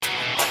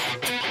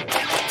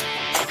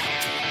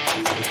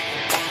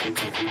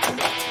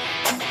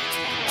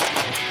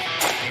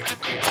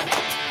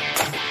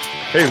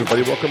Hey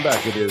everybody, welcome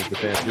back. It is the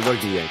Fantasy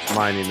Rugby Yanks.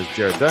 My name is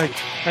Jared Dyke.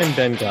 I'm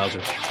Ben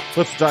Glauser.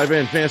 Let's dive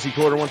in. Fantasy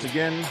quarter once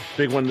again.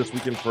 Big one this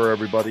weekend for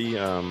everybody,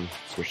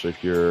 especially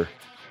if you're,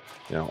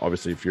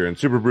 obviously if you're in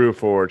Super Brew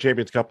for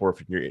Champions Cup or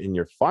if you're in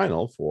your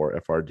final for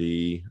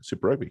FRD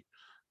Super Rugby.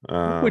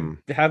 Who would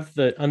have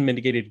the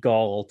unmitigated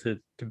gall to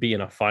be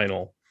in a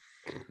final?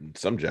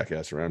 Some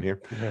jackass around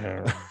here.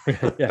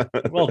 Yeah,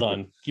 well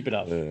done. Keep it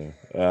up.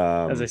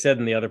 As I said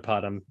in the other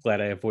pod, I'm glad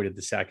I avoided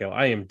the Sacco.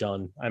 I am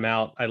done. I'm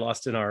out. I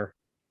lost in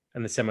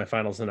the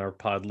semifinals in our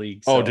pod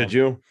league. So, did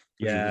you?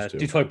 Yeah,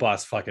 Detroit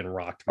Boss fucking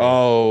rocked me.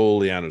 Oh,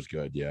 Liano's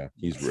good. Yeah,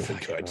 he's really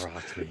good.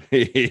 Rocked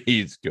me.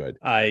 He's good.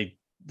 That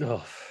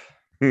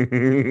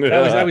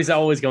was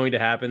always going to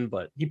happen,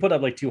 but he put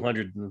up like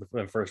 200 in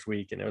the first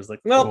week, and it was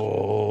like, well,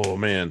 oh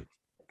man,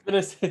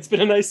 it's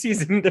been a nice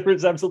season. There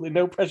was absolutely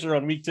no pressure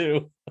on week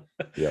 2.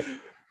 Yep,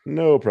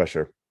 no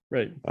pressure.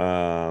 Right.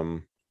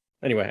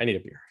 Anyway, I need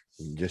a beer.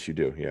 Yes, you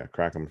do. Yeah,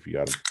 crack them if you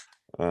got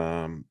them.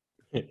 From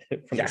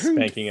the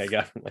spanking I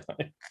got from my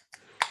eye.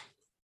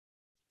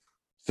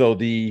 So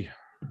let's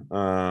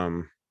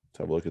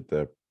have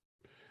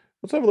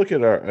a look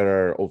at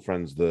our old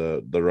friends,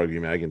 the Rugby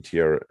Mag and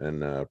tier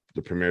and the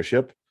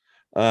Premiership.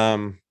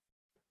 Solid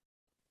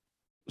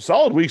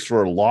weeks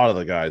for a lot of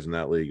the guys in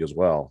that league as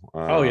well.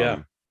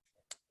 I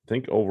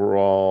think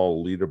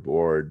overall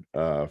leaderboard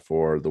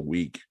for the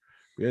week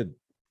we at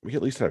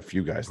least had a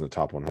few guys in the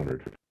top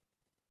 100.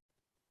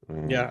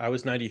 I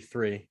was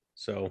 93,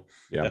 so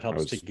that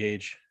helps to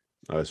gauge.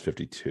 I was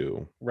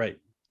 52. Right.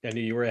 I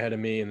knew you were ahead of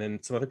me, and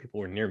then some other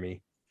people were near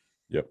me.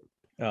 Yep.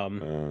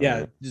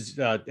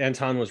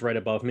 Anton was right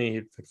above me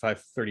at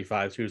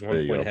 535, so he was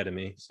 1 point ahead of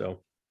me. So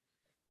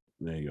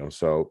there you go.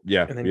 So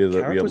yeah, and then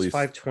Carrick was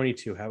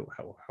 522. How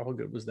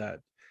good was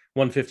that?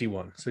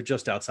 151, so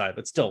just outside,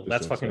 but still,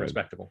 that's fucking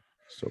respectable.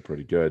 So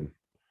pretty good.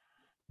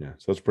 Yeah,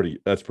 so that's pretty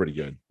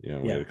good.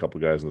 We had a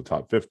couple guys in the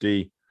top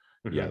 50.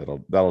 Mm-hmm. Yeah,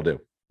 that'll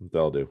do.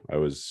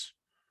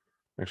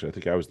 I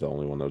think I was the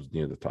only one that was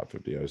near the top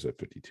 50. I was at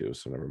 52,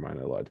 so never mind,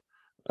 I lied.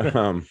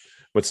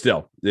 But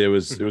still, it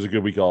was a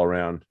good week all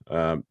around.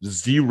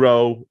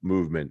 Zero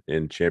movement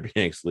in Champions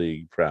Yanks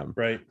League Prem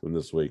from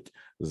this week.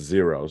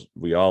 Zeros.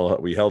 We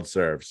held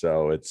serve,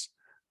 so it's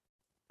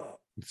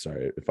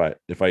sorry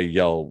if I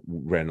yell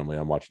randomly.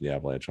 I'm watching the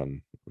Avalanche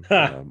on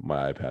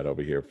my iPad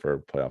over here for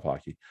playoff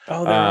hockey.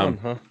 Oh, they're on,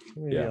 huh?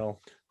 Yeah.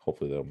 Yell.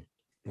 Hopefully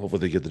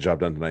they get the job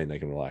done tonight and I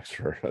can relax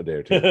for a day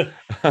or two.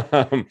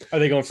 Are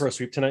they going for a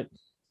sweep tonight?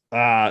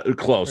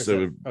 Close.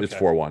 It's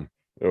 4-1.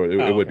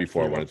 It would be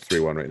 4-1. It's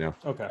 3-1 right now.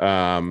 Okay.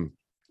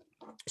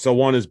 So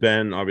 1 is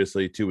Ben,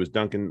 obviously. 2 is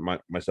Duncan.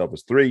 Myself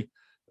is 3.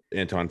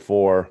 Anton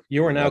 4.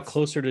 You are now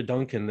closer to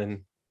Duncan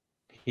than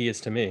he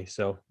is to me.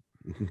 So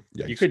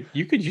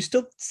you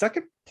still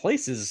second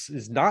place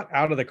is not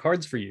out of the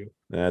cards for you.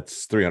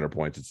 That's 300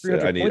 points.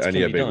 I need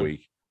a big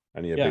week.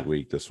 I need a big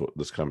week this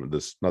coming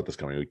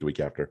week, the week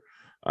after.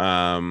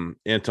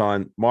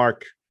 Anton,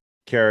 Mark,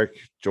 Carrick,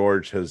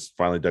 George has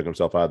finally dug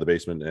himself out of the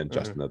basement, and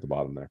Justin at the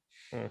bottom there.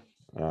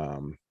 I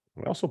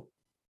also,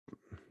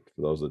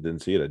 for those that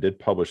didn't see it, I did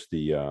publish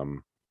the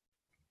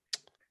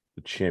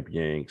Champ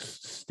Yanks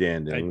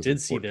standings. I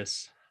did see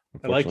this.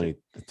 Unfortunately,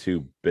 the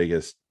 2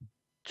 biggest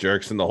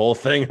jerks in the whole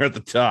thing are at the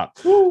top.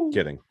 Woo!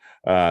 Kidding.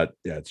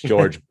 It's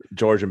George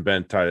and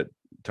Ben tied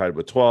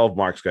with 12.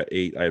 Mark's got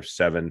 8. I have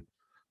 7.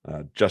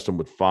 Justin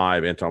with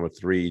 5. Anton with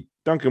 3.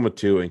 Duncan with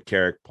 2, and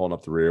Carrick pulling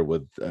up the rear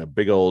with a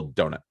big old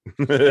donut.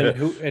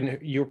 and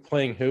you're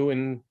playing who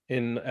in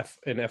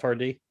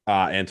FRD?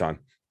 Anton.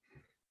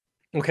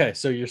 Okay,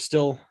 so you're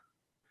still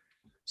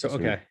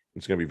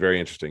it's gonna be very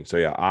interesting. So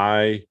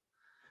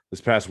this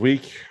past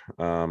week,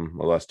 the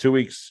last 2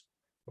 weeks,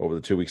 over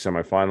the 2-week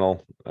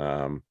semifinal,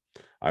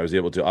 I was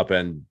able to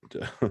upend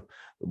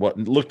what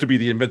looked to be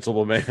the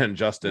invincible man,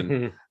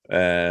 Justin,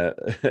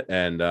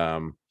 and I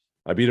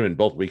beat him in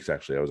both weeks.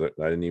 Actually,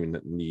 I didn't even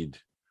need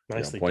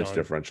points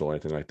differential or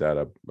anything like that.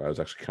 I was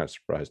actually kind of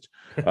surprised.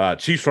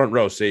 Chiefs front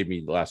row saved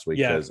me last week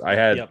because I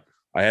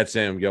had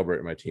Sam Gilbert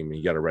in my team and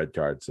he got a red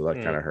card, so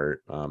that kind of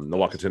hurt.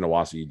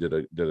 Nawakatinawasi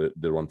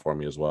did one for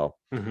me as well,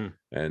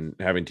 and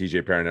having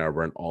TJ Perenara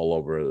burnt all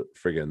over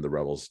friggin' the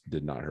Rebels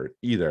did not hurt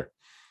either.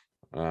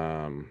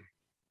 And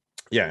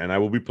I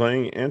will be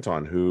playing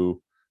Anton,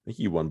 who I think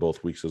he won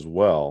both weeks as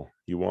well.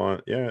 He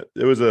won, it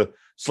was a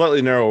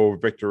slightly narrower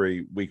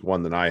victory week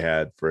 1 than I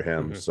had for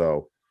him.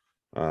 So,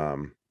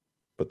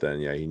 but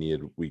then he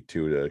needed week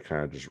 2 to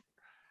kind of just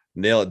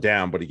nail it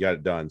down, but he got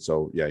it done.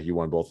 So he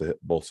won both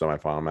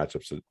semifinal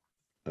matchups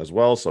as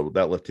well. So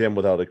that left him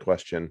without a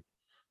question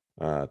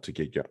to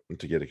get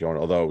it going.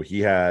 Although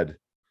he had,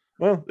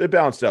 it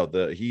balanced out.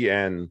 He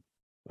and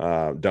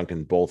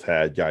Duncan both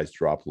had guys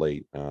drop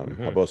late.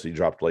 Habosi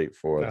dropped late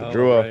for the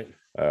Drua. Right.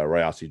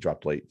 Rayasi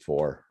dropped late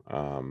for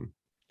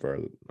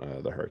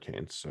the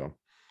Hurricanes. So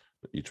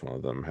each one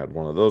of them had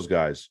one of those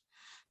guys.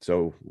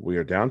 So we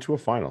are down to a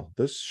final.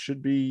 This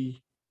should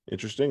be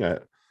interesting.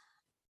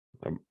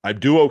 I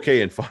do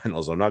okay in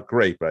finals. I'm not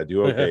great, but I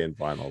do okay in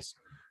finals.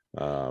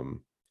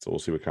 So we'll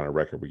see what kind of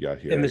record we got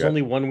here. And there's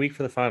only 1 week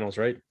for the finals,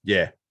 right?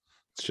 Yeah.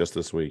 It's just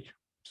this week,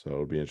 so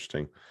it'll be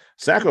interesting.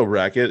 Sacco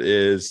bracket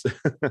is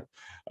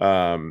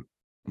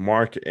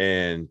Mark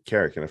and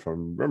Carrick, and if I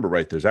remember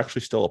right, there's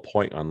actually still a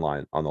point on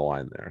the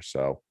line there.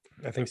 So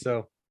I think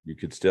so. You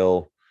could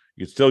still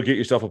get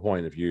yourself a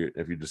point if you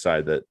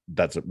decide that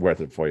that's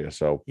worth it for you.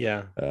 So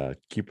yeah,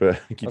 keep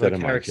that in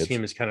mind. Carrick's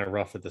team is kind of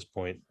rough at this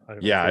point.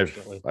 Yeah,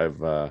 I've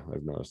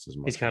noticed as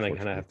much. He's kind of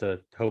have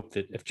to hope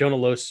that if Jonah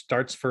Lowe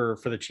starts for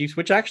the Chiefs,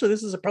 which actually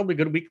this is a probably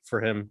good week for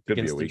him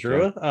against the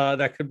Drua,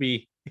 that could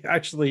be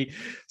actually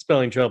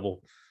spelling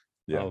trouble.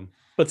 Yeah.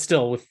 But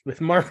still, with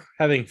Mark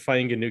having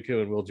Fainga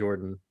Nuku and Will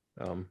Jordan.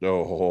 And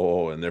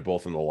they're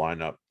both in the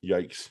lineup.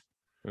 Yikes.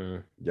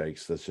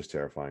 Yikes. That's just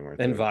terrifying right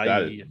and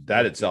there.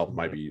 That itself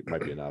might be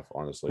enough,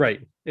 honestly.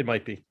 Right. It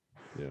might be.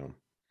 Yeah.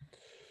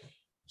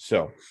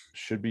 So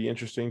should be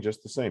interesting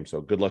just the same. So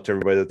good luck to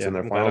everybody that's in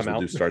their finals. We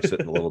do start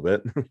sitting a little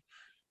bit.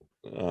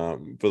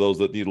 For those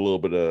that need a little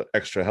bit of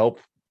extra help.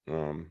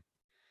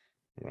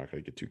 We're not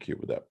going to get too cute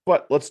with that.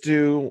 But let's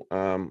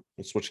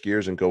switch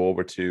gears and go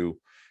over to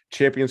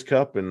Champions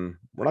Cup, and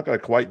we're not going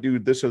to quite do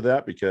this or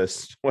that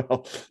because,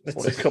 well, it's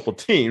only a couple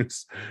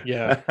teams.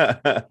 Yeah,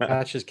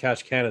 catch is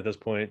catch can at this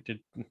point.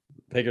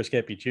 Beggars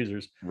can't be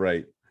choosers,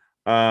 right?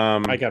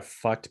 I got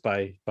fucked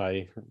by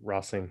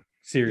Rossing.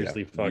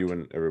 Seriously, fucked you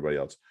and everybody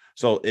else.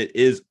 So it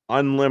is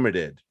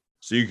unlimited.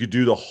 So you could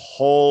do the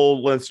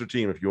whole Leinster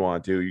team if you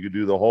want to. You could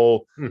do the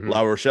whole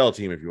La Rochelle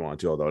team if you want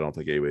to. Although I don't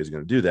think anybody's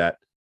going to do that.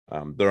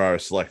 There are a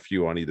select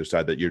few on either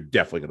side that you're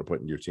definitely going to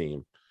put in your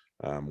team,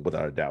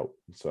 without a doubt.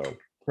 So.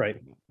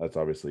 Right. That's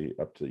obviously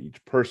up to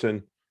each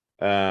person.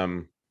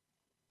 Do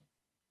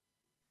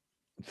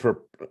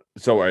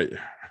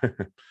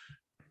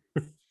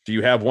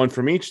you have one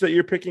from each that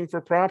you're picking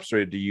for props, or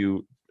are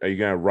you going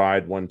to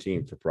ride one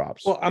team for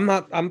props? Well, I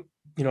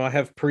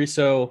have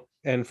Pariso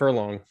and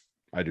Furlong.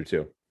 I do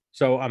too.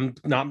 So I'm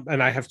not,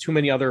 and I have too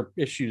many other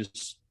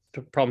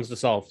problems to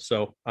solve.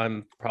 So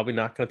I'm probably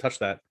not going to touch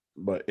that.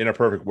 But in a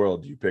perfect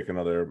world, do you pick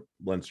another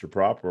Leinster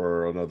prop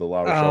or another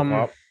La Rochelle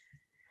prop?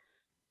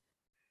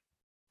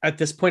 At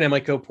this point, I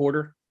might go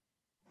Porter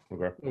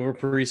over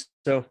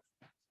Pariso.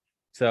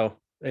 So,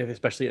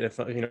 especially if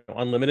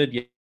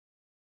unlimited,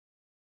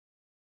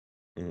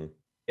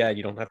 yeah,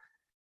 you don't have.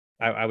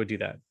 I would do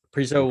that.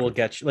 Pariso will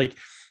get you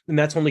and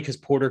that's only because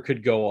Porter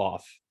could go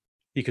off.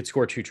 He could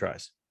score 2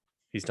 tries.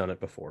 He's done it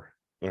before.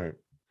 All right.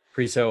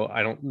 Pariso,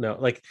 I don't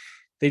know.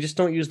 They just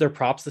don't use their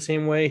props the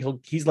same way.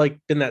 He's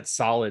been that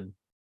solid.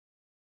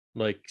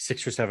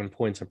 6 or 7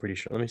 points, I'm pretty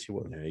sure. Let me see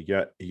what. Yeah,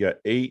 you got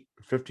 8,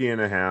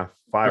 15.5,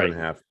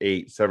 5.5,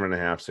 8, 7.5,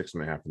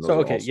 6.5.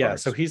 So okay, yeah.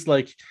 So he's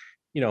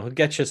he'll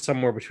get you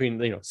somewhere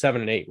between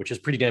 7 and 8, which is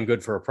pretty damn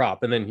good for a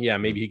prop. And then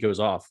maybe he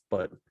goes off,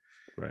 but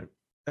right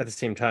at the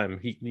same time,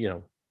 he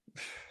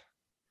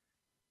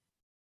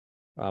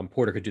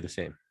Porter could do the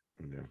same.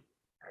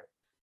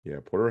 Yeah.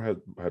 Porter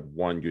had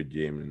one good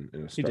game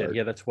in a start. He did.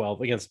 Yeah, that's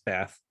 12 against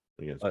Bath.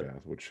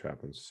 Bath, which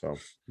happens. So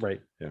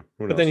right. Yeah.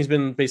 But then he's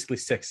been basically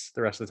 6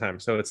 the rest of the time.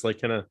 So it's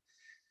kind of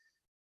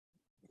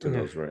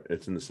right.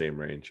 It's in the same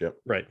range. Yep.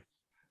 Right.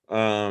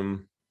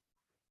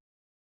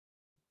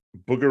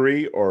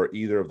 Boogery or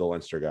either of the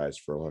Leinster guys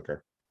for a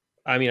hooker?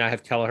 I mean, I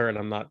have Kelleher and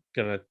I'm not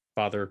gonna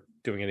bother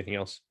doing anything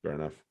else. Fair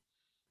enough.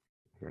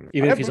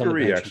 Even if he's Boogery, on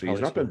the bench, actually,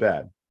 he's not been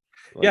bad.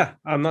 Yeah,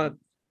 I'm not.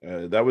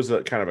 That was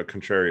a kind of a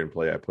contrarian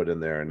play I put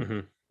in there,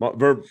 and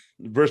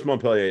versus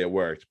Montpellier it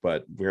worked,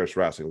 but versus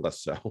Racing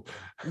less so.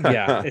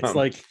 Yeah,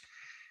 it's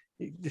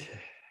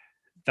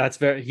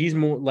he's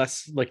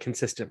less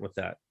consistent with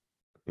that.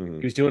 He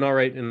was doing all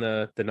right in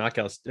the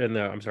knockouts in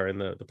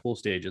the pool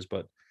stages,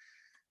 but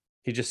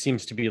he just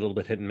seems to be a little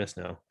bit hit and miss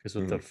now because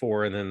with the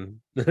 4 and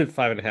then the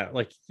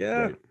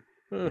 5.5.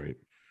 Right.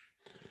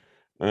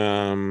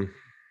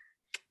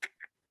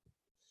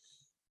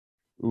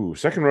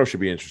 Second row should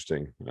be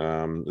interesting.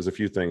 There's a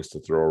few things to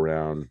throw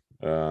around.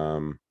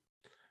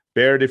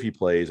 Baird, if he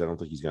plays, I don't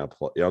think he's going to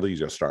play. I don't think he's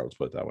going to start. Let's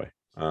put it that way.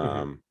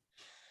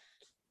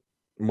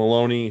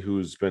 Maloney,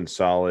 who's been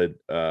solid.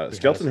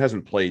 Skelton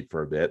hasn't played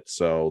for a bit,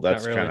 so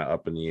that's kind of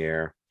up in the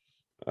air.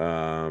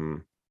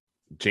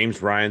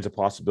 James Ryan's a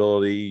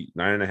possibility.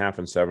 9.5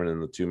 and 7 in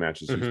the 2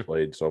 matches he's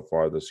played so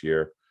far this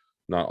year.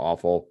 Not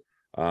awful.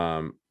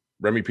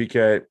 Remy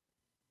Piquet,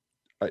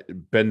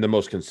 been the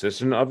most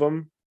consistent of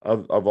them.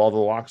 Of all the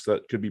locks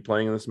that could be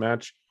playing in this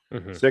match,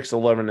 6,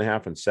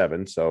 11.5, and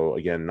 7. So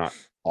again, not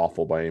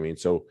awful by any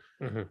means. So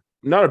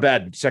not a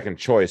bad second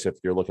choice if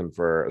you're looking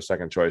for a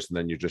second choice, and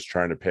then you're just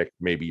trying to pick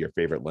maybe your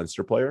favorite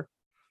Leinster player,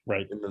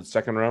 right, in the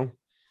second row.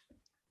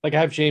 I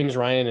have James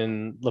Ryan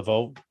and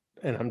Laveau,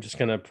 and I'm just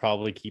gonna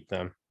probably keep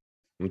them.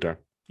 Okay.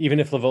 Even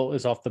if Laveau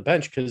is off the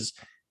bench, because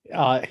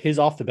his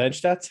off the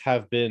bench stats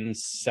have been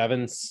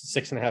 7,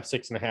 6.5,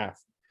 6.5.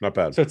 Not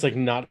bad. So it's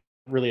not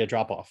really a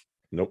drop off.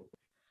 Nope.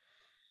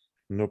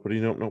 Nope.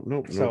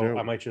 So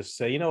I might just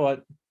say, you know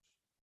what?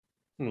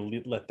 I'm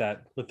gonna let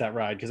that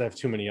ride because I have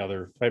too many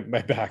other.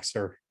 My backs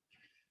are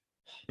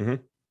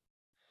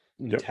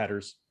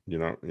tatters. You're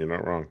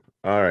not wrong.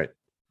 All right.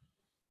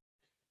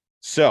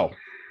 So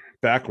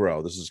back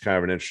row. This is kind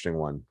of an interesting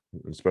one.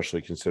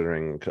 especially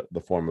considering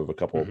the form of a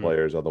couple of Mhm.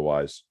 players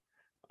otherwise.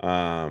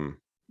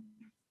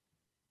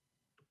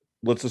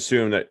 Let's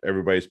assume that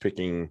everybody's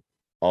picking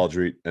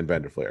Aldrit and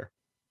Vanderfleer.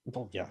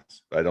 Well,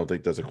 yes. I don't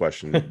think there's a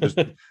question.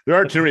 There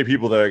aren't too many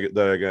people that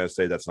are going to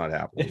say that's not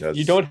happening. If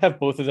you don't have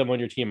both of them on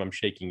your team, I'm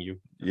shaking you.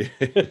 Yeah,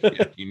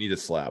 you need a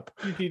slap.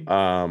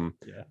 Yeah.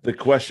 The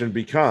question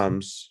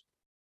becomes,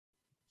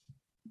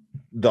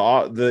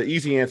 the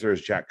easy answer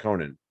is Jack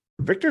Conan.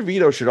 Victor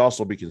Vito should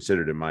also be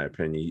considered, in my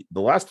opinion. The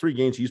last 3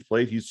 games he's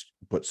played, he's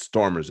put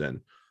stormers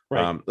in.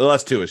 Right. The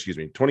last 2,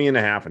 20 and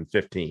a half and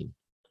 15.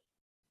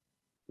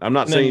 I'm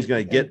not saying he's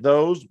going to get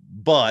those,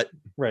 but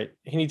right.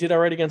 And he did all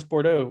right against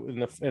Bordeaux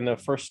in the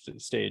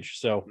first stage.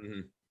 So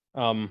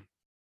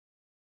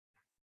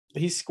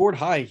he scored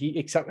high.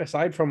 Except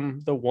aside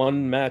from the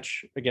one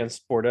match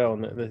against Bordeaux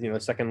in the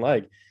second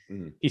leg,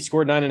 he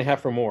scored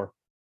 9.5 or more.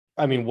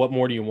 I mean, what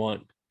more do you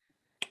want?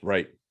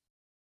 Right.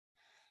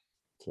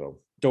 So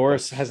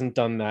Doris hasn't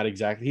done that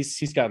exactly.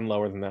 He's gotten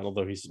lower than that,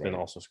 although he's been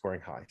also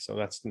scoring high. So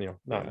that's not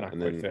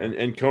quite fair.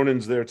 And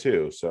Conan's there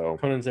too. So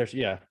Conan's there,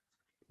 yeah.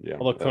 Yeah.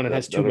 Although Conan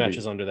has 2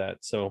 matches under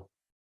that, so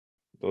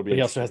but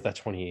he also has that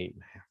 28.5.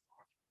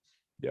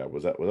 Yeah,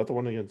 was that the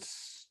one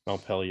against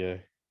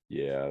Montpellier?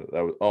 Yeah,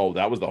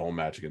 that was the whole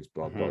match against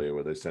Montpellier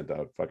where they sent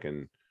out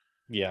fucking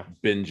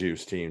bin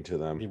juice team to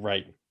them.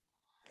 Right.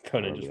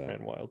 Conan just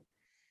ran wild.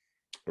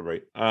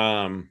 Right.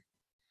 And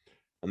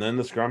then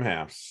the scrum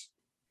halves.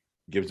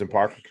 Gibson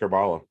Park,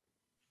 Carvalho.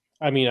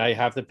 I mean, I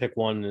have to pick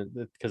one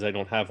because I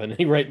don't have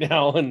any right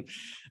now, and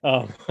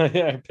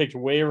I picked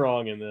way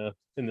wrong in the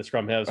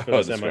scrum halves for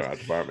the semis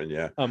department.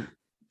 Yeah.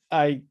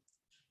 I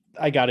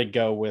got to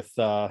go with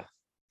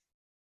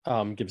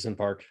Gibson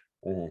Park.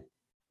 Mm-hmm.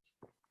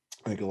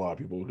 I think a lot of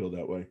people will go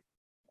that way.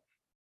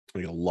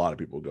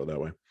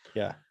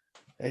 Yeah.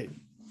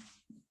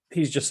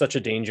 He's just such a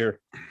danger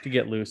to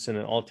get loose, and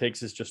all it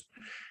takes is just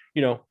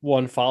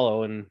one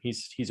follow, and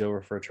he's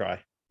over for a try.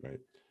 Right.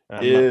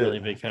 I'm not really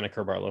a big fan of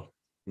Carvalho.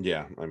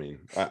 Yeah, I mean,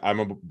 I'm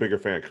a bigger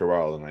fan of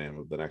Carvalho than I am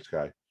of the next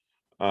guy.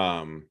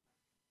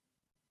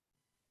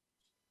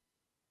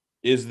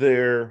 Is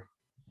there?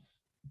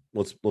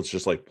 Let's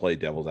just like play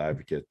devil's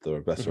advocate to the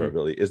best of our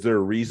ability. Is there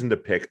a reason to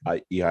pick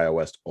EHI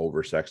West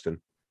over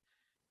Sexton?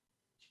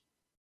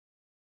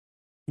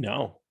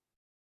 No.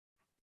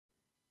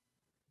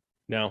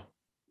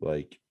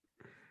 Like,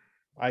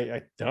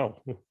 I don't.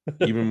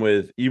 even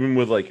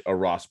with like a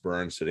Ross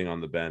Burns sitting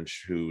on the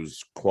bench,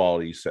 whose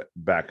quality set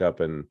back up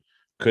and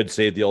could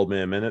save the old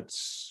man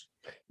minutes.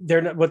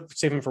 They're not. What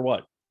save him for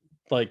what?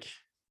 Like,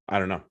 I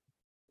don't know.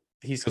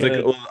 He's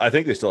I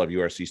think they still have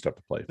URC stuff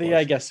to play. Yeah,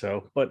 I guess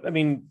so. But I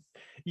mean,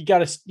 you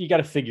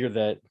gotta figure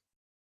that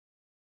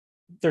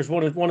there's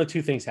one of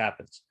 2 things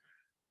happens.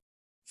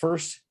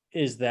 First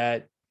is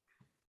that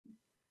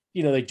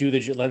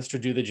Leinster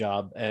do the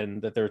job,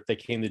 and that they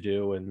came to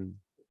do, and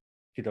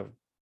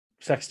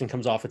Sexton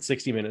comes off at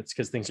 60 minutes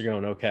because things are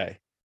going okay.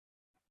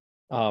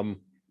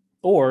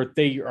 Or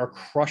they are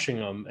crushing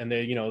them, and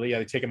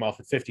they take him off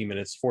at 50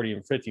 minutes, 40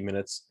 and 50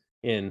 minutes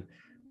in,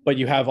 but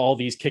you have all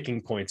these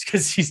kicking points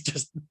because he's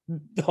just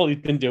all he's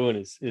been doing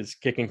is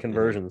kicking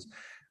conversions.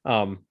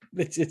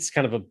 It's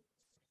kind of a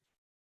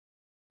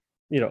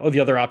the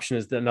other option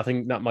is that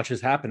not much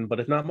has happened, but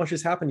if not much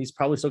has happened, he's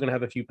probably still going to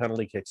have a few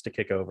penalty kicks to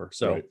kick over.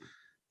 So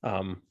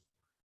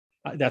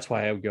that's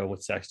why I would go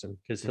with Sexton,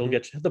 because he'll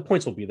get the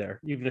points will be there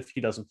even if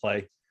he doesn't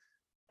play.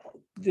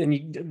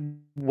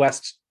 Then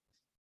West,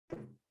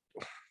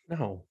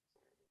 no,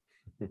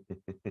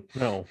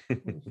 God,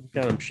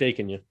 I'm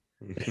shaking you.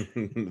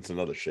 It's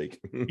another shake.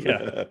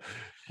 Yeah.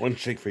 One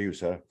shake for you,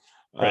 sir.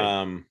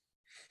 Right.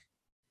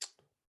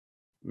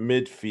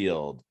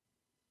 Midfield.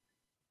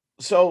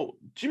 So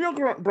Jimmy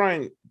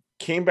O'Brien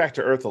came back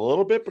to earth a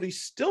little bit, but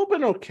he's still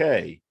been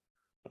okay.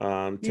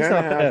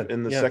 10.5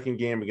 in the second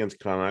game against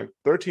Connacht,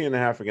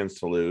 13.5 against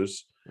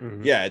Toulouse.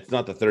 Yeah, it's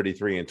not the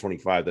 33 and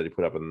 25 that he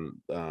put up in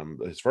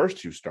his first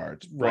 2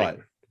 starts, right,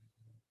 but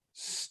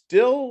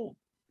still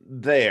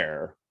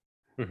there.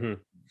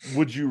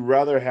 Would you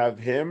rather have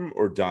him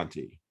or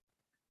Dante?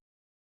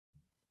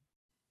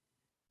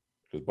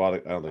 Because I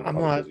don't think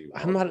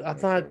I'm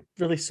not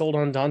really sold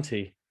on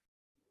Dante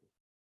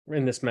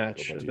in this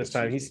match at this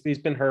time. He's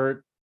been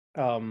hurt.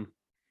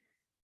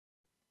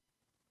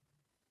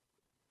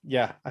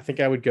 Yeah, I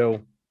think I would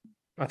go.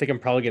 I think I'm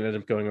probably going to end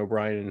up going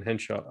O'Brien and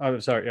Henshaw. I'm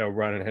sorry,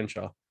 O'Brien and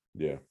Henshaw.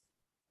 Yeah.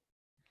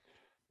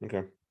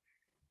 Okay.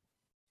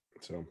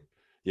 So,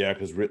 yeah,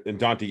 because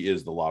Dante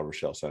is the La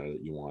Rochelle center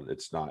that you want.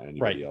 It's not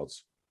anybody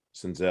else.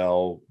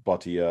 Senzel,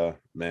 Batia,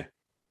 meh.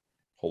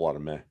 Whole lot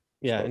of meh.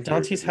 Yeah, and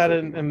Dante's had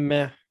a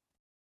meh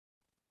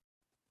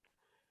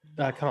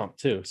comp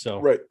too.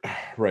 So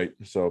right.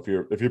 So if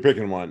you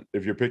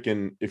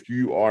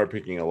are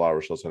picking a La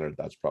Rochelle center,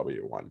 that's probably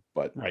your one.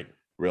 But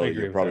really,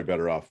 you're probably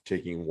better off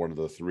taking one of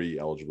the 3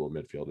 eligible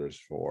midfielders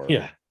for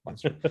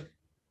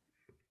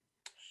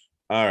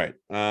All right.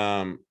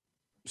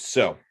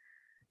 So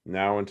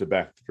now into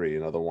back 3,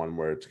 another one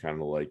where it's kind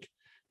of like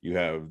you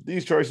have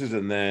these choices,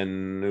 and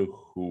then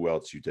who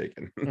else you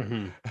taking?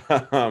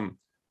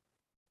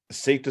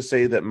 safe to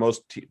say that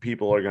most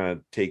people are going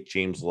to take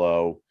James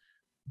Lowe,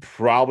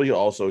 probably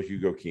also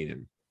Hugo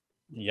Keenan.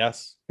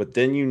 Yes. But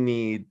then you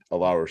need a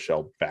La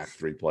Rochelle back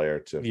three player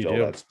to fill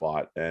that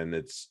spot. And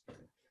it's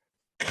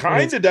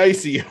kind of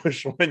dicey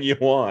which one you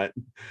want.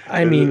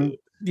 I mean,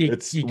 you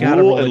got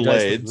to roll the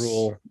dice with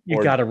Rule.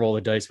 You got to roll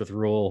the dice with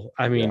Rule.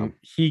 I mean,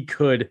 he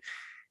could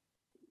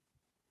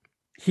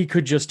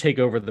just take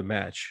over the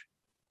match.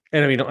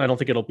 And I mean, I don't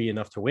think it'll be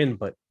enough to win,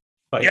 but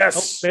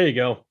yes. There you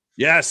go.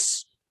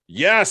 Yes.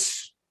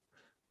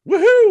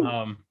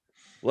 Woohoo.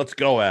 Let's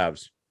go,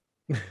 Avs.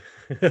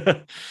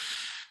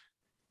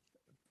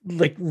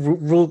 Like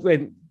Rule,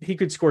 and he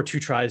could score 2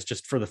 tries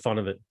just for the fun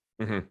of it.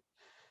 Mm-hmm.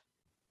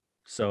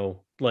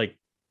 So, like,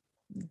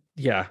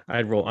 yeah,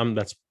 I'd roll.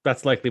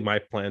 That's likely my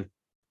plan.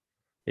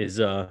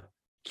 Is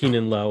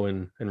Keenan, Lowe,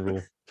 and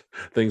Rule.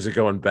 Things are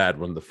going bad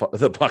when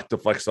the puck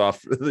deflects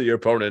off your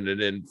opponent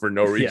and in for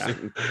no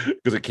reason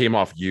because it came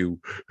off you.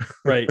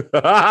 Right.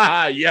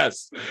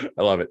 Yes,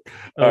 I love it.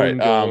 All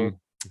right.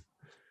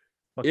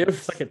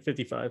 If second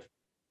 55,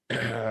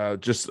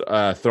 just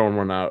throwing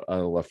one out of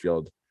the left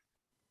field.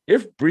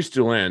 If Brice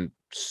Dulin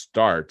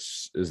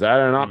starts, is that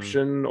an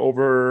option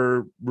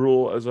over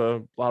Rule as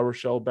a La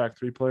Rochelle back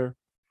three player?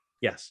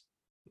 Yes.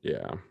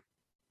 Yeah.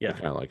 I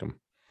kind of like him.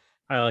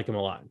 I like him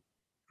a lot.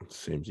 It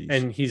seems easy.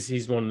 And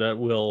he's one that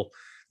will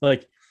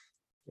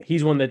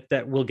he's one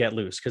that will get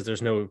loose because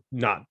there's no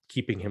not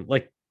keeping him.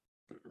 Like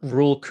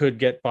Rule could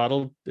get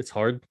bottled. It's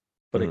hard,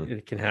 but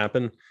it can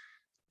happen.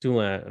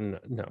 Dulin,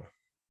 no.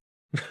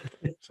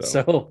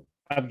 So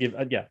I'm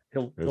giving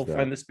he'll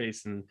find the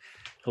space and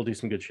he'll do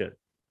some good shit.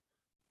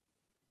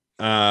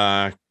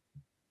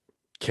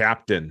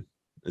 Captain,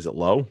 is it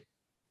Low?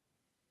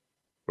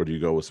 Or do you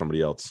go with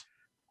somebody else?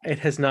 It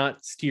has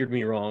not steered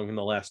me wrong in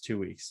the last 2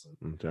 weeks.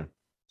 Okay.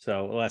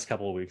 So the last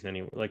couple of weeks,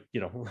 anyway,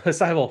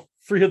 aside of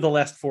 3 of the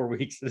last 4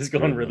 weeks, it has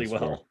gone really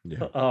well.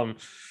 Yeah.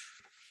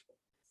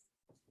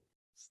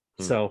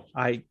 So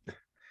I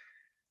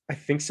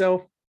think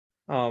so.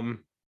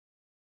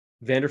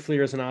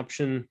 Vanderfleer is an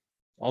option.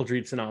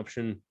 Aldridge's an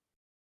option.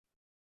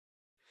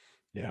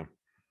 Yeah.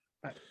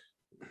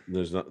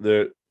 There's not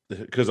there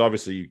because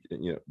obviously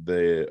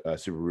the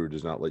Subaru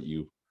does not let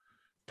you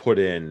put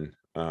in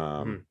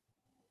the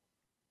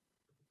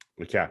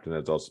captain.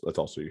 That's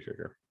also your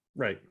kicker,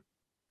 right?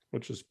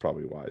 Which is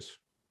probably wise.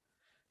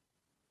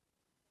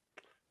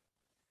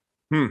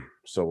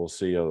 So we'll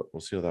see how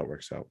that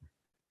works out.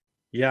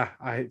 Yeah,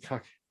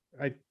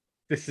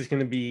 this is going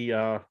to be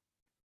some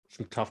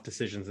tough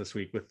decisions this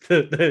week with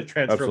the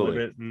transfer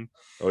limit. And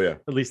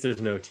at least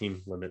there's no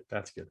team limit.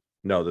 That's good.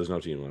 No, there's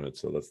no team limit,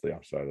 so that's the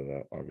upside of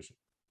that, obviously.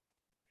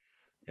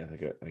 Yeah, I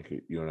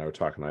think you and I were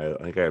talking. I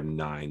think I have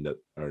 9 that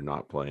are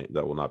not playing,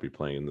 that will not be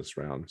playing in this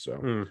round.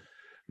 So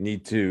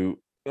need to.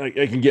 I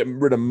can get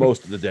rid of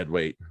most of the dead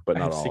weight, but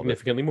not all.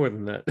 Significantly more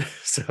than that.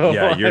 So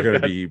yeah, you're going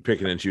to be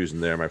picking and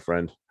choosing there, my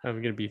friend. I'm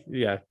going to be.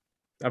 Yeah,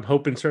 I'm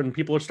hoping certain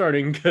people are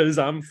starting because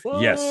I'm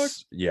fucked.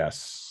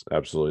 Yes,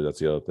 absolutely. That's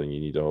the other thing.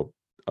 You need to hope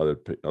other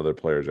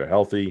players are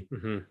healthy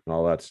and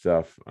all that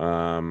stuff.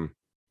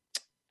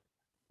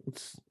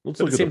 Let's at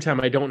the same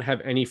time, I don't have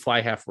any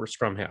fly half or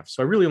scrum half,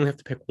 so I really only have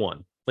to pick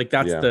one. Like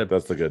that's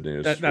the good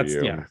news. That's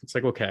it's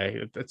like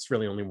okay, it's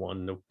really only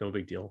one. No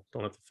big deal.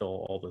 Don't have to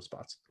fill all those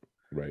spots.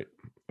 Right.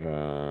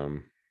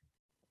 Avs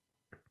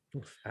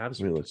are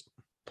just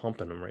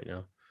pumping them right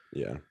now.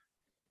 Yeah.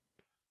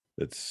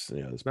 It's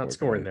not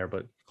scoring there,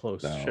 but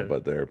close. No,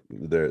 but they've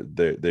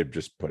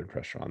just put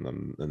pressure on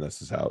them, and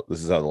this is how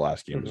the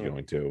last game was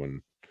going too,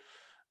 and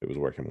it was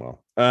working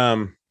well.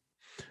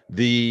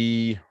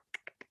 The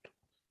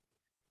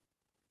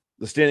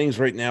standings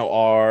right now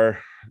are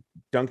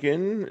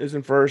Duncan is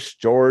in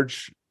first,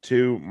 George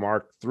 2,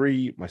 Mark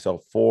 3,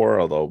 myself 4,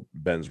 although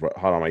Ben's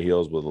hot on my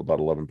heels with about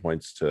 11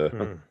 points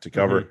to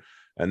cover.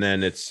 And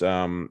then it's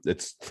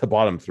the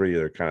bottom 3.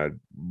 They're kind of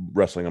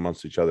wrestling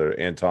amongst each other.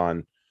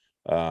 Anton,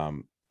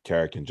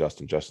 Carrick, and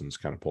Justin. Justin's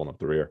kind of pulling up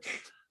the rear.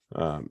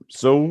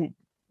 So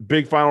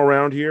big final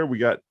round here. We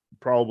got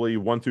probably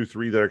 1 through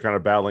 3 that are kind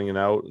of battling it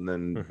out, and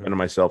then Ben and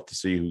myself to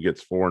see who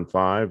gets 4 and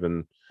 5,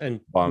 and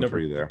bottom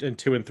 3 there, and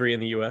 2 and 3 in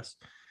the US.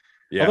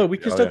 Yeah. Although we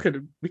could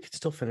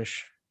still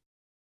finish.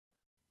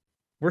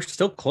 We're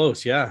still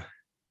close. Yeah.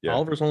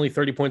 Oliver's only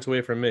 30 points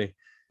away from me.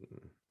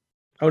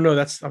 Oh no,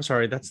 I'm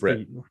sorry. That's where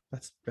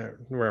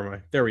am I?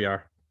 There we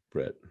are.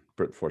 Brit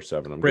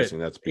 4-7. I'm guessing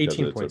that's because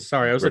 18 points.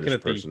 Sorry, I was looking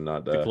at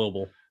the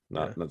global.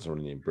 Not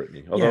somebody named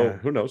Brittany. Although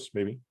who knows?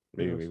 Maybe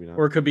not.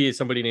 Or it could be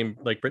somebody named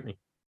like Brittany.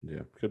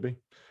 Yeah, could be.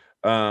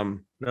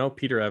 No,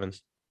 Peter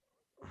Evans.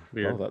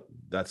 Weird. Oh,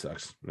 that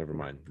sucks. Never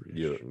mind.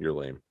 You're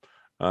lame.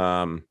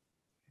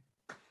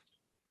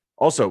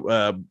 Also,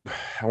 I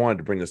wanted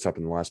to bring this up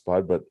in the last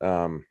pod, but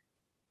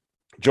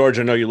George,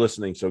 I know you're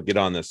listening, so get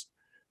on this.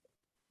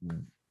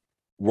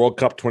 World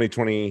Cup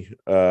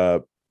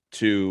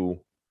 2022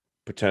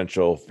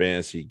 potential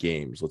fantasy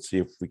games. Let's see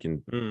if we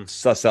can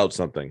suss out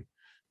something,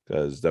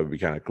 because that would be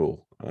kind of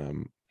cool.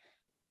 Can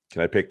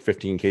I pick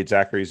 15 Kate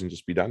Zachary's and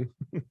just be done?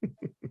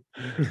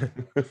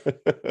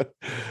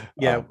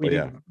 Yeah,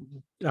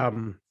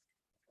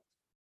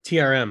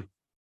 TRM.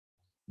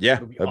 Yeah,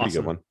 that'd be a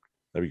good one.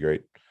 That'd be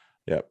great.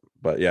 Yeah.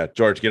 But yeah,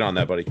 George, get on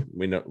that, buddy.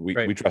 We know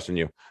we trust in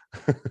you.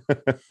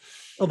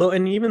 Although,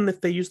 and even if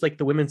they use like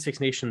the Women's Six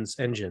Nations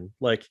engine,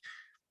 like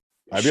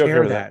I'd be okay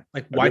with that.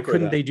 Like, why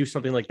couldn't they do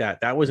something like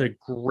that? That was a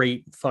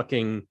great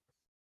fucking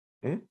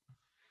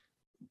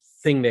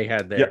thing they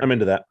had there. Yeah, I'm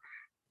into that.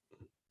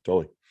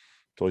 Totally.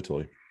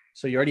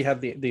 So you already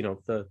have the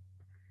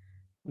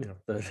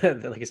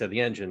like I said,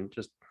 the engine.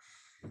 Just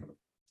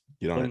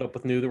load up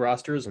with the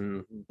rosters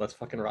and let's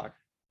fucking rock.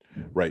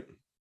 Right.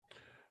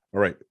 All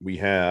right. We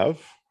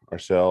have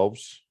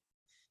ourselves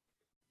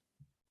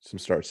some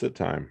start sit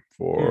time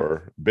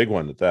for a big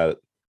one at that.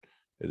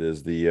 It is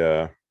it's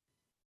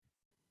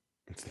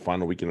the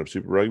final weekend of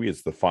Super Rugby.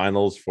 It's the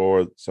finals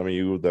for some of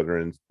you that are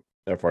in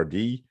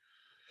FRD.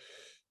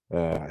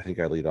 I think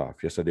I lead off.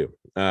 Yes, I do.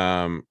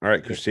 All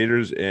right,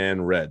 Crusaders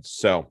and Reds.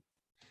 So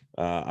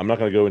I'm not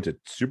going to go into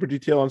super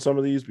detail on some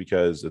of these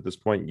because at this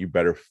point you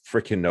better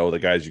freaking know the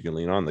guys you can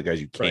lean on, the guys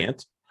you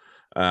can't.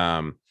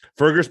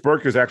 Fergus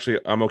Burke is actually,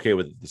 I'm okay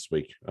with it this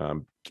week.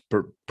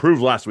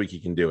 Proved last week he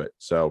can do it.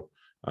 So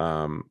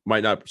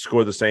might not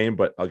score the same,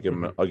 but I'll give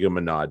him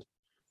a nod.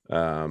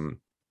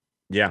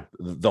 Yeah,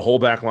 the whole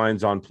back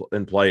line's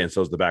in play, and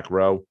so is the back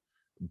row.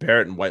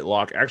 Barrett and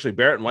Whitelock. Actually,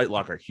 Barrett and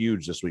Whitelock are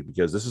huge this week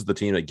because this is the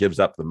team that gives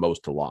up the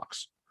most to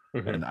locks.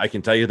 And I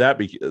can tell you that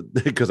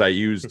because I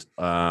used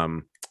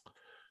one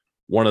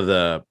of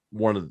the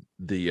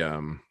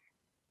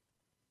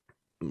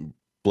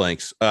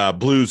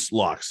Blues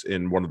locks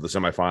in one of the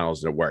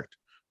semifinals, and it worked.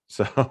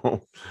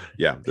 So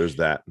yeah, there's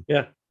that.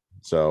 Yeah.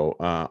 So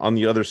on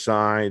the other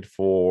side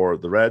for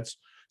the Reds,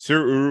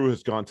 Sir Uru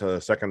has gone to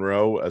the second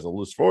row as a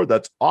loose forward.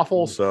 That's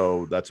awful.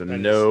 So that's a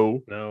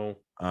no. No.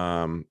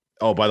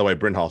 Oh, by the way,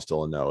 Bryn Hall's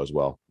still a no as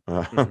well.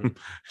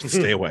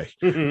 Stay away.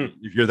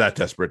 If you're that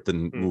desperate,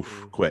 then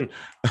quit.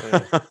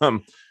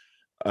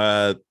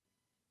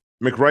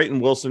 McWright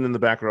and Wilson in the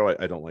back row.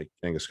 I don't like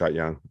Angus Scott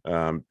Young.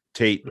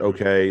 Tate,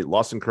 okay.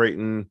 Lawson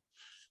Creighton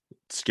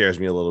scares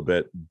me a little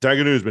bit.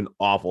 Dagenau has been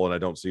awful, and I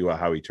don't see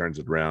how he turns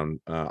it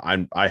around.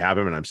 I have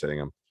him, and I'm sitting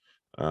him.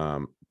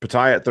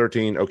 Patai at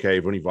 13, okay.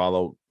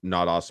 Vunivalu,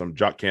 not awesome.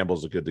 Jock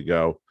Campbell's a good to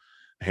go.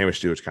 Hamish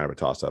Stewart's kind of a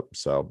toss-up.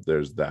 So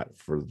there's that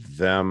for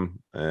them.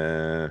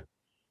 Yeah,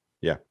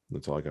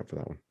 that's all I got for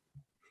that one.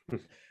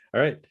 All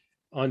right.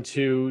 On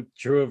to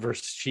Drua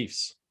versus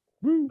Chiefs.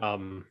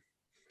 So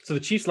the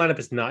Chiefs lineup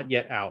is not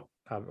yet out.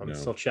 I'm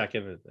still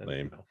checking.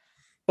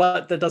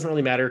 But that doesn't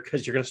really matter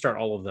because you're going to start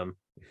all of them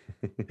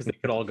because they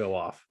could all go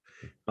off.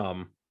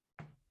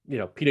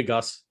 Peter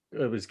Gus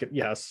was good.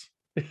 Yes.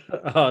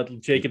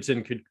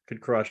 Jacobson could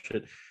crush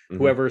it.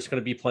 Whoever's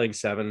going to be playing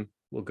 7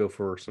 will go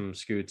for some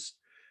scoots.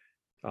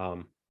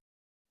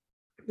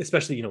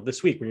 Especially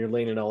this week when you're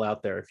laying it all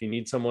out there. If you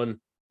need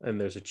someone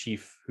and there's a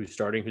Chief who's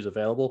starting who's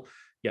available,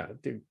 yeah,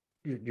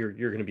 you're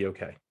going to be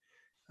okay.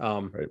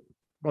 Right.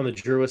 On the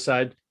Drua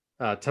side,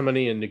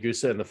 Tamani and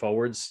Nagusa in the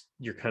forwards,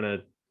 you're kind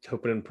of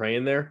hoping and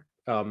praying there.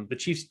 The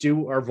Chiefs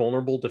are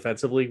vulnerable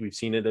defensively. We've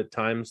seen it at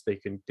times. They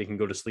can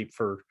go to sleep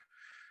for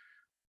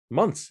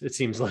months, it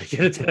seems like,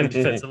 at a time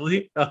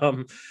defensively.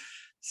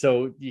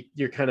 So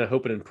you're kind of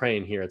hoping and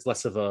praying here. It's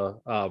less of a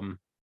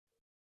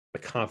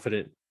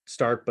confident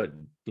start, but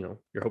you're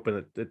hoping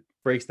that it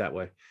breaks that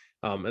way.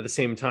 At the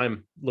same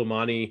time,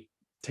 Lomani,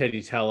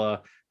 Teddy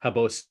Tella,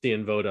 Habosi,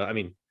 and Voda. I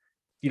mean,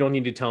 you don't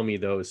need to tell me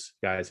those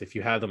guys. If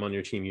you have them on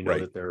your team,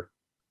 that they're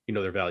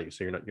their value.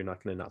 So you're not going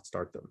to not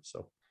start them.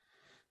 So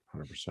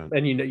 100%.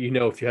 And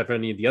if you have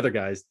any of the other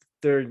guys,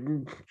 they're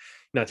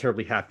not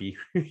terribly happy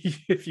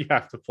if you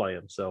have to play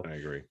them. So I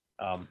agree.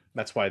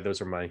 That's why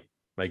those are my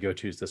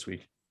go-tos this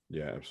week.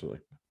 Yeah, absolutely.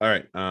 All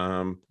right.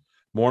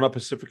 Moana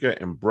Pacifica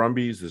and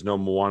Brumbies. There's no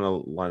Moana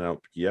lineup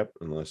yet,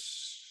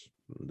 unless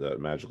that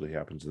magically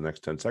happens in the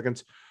next 10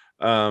 seconds.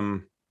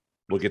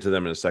 We'll get to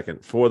them in a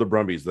second. For the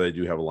Brumbies, they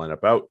do have a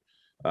lineup out.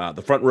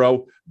 The front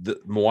row, the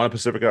Moana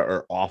Pacifica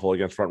are awful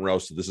against front row,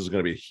 so this is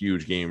going to be a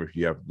huge game if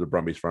you have the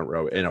Brumbies front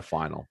row in a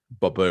final.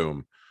 But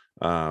boom.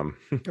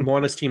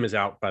 Moana's team is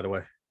out, by the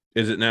way.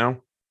 Is it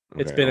now?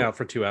 Okay. It's been out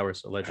for 2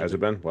 hours, allegedly. Has it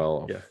been?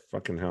 Well, yeah.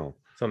 Fucking hell.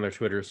 It's on their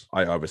Twitters.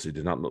 I obviously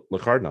did not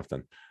look hard enough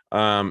then.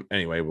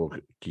 Anyway, we'll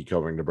keep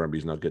covering the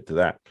Brumbies and I'll get to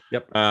that.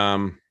 Yep.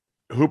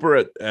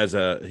 Hooper I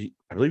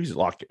believe he's a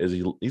lock.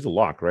 He's a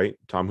lock, right?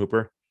 Tom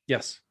Hooper?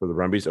 Yes. For the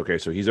Brumbies. Okay,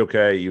 so he's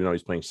okay, even though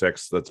he's playing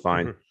 6. That's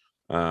fine.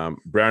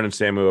 Brown and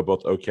Samu are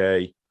both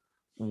okay.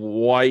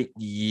 White,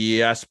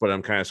 yes, but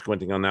I'm kind of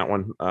squinting on that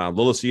one.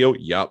 Lilisio,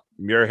 yep.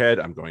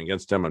 Muirhead, I'm going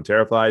against him. I'm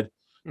terrified.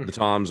 The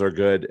Toms are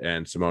good,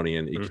 and Simone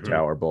and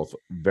Ikitau are both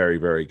very,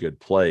 very good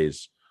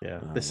plays. Yeah,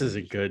 this is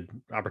a good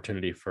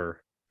opportunity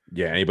for.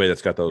 Yeah, anybody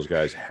that's got those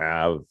guys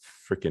have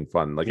freaking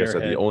fun. Like Muirhead, I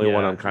said, the only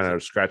one I'm kind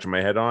of scratching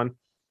my head on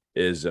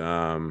is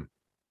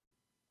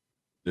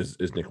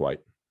Nick White.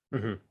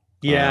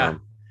 Yeah,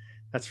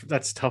 that's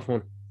a tough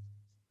one.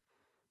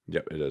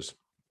 Yep, it is.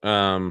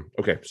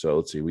 Okay, so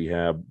let's see. We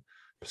have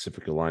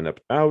Pacifica lineup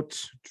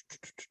out.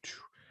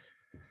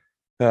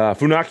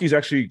 Funaki's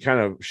actually kind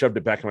of shoved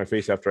it back in my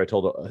face after I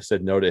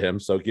said no to him.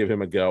 So give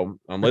him a go.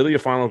 Lately,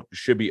 final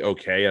should be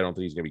okay. I don't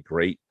think he's going to be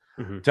great.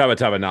 Tava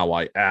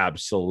Nawai,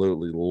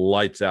 absolutely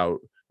lights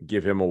out.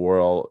 Give him a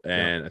whirl.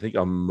 And I think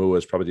Amua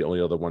is probably the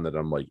only other one that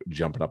I'm like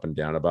jumping up and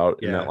down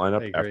about in that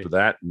lineup. After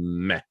that,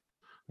 meh.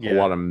 A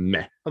lot of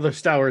meh. Other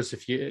Stowers,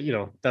 if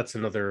that's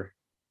another.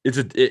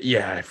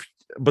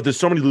 But there's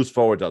so many loose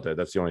forwards out there.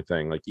 That's the only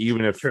thing. Like,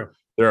 even if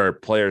there are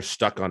players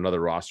stuck on other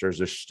rosters,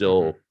 there's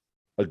still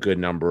a good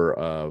number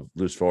of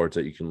loose forwards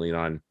that you can lean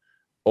on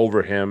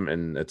over him.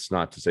 And it's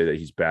not to say that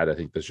he's bad. I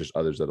think there's just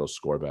others that'll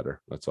score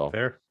better. That's all.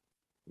 Fair.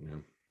 Yeah.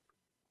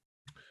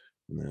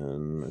 And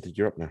then I think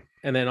you're up now.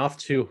 And then off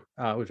to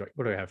what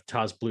do I have?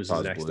 Taz Blues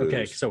is next. Blues.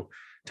 Okay, so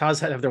Taz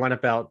have their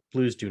lineup out.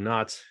 Blues do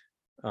not.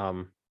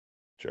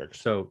 Jerks.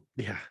 So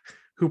yeah,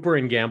 Hooper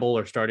and Gamble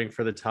are starting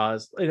for the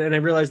Taz, and I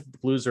realize the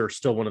Blues are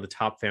still one of the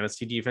top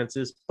fantasy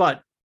defenses,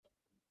 but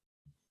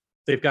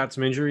they've got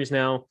some injuries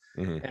now,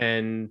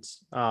 and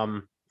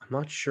I'm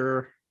not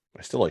sure.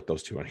 I still like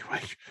those two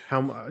anyway.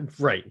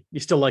 Right? You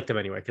still like them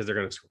anyway because they're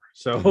going to score.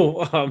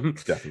 So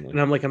definitely. And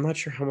I'm not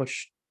sure how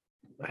much.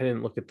 I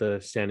didn't look at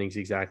the standings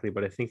exactly,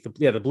 but I think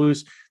the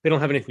Blues, they don't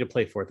have anything to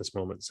play for at this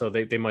moment, so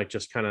they might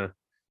just kind of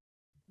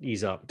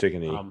ease up, take a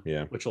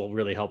knee, which will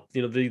really help.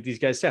 These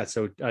guys' stats.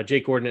 So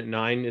Jake Gordon at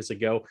 9 is a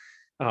go.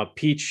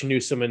 Peach,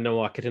 Newsom, and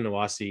Noah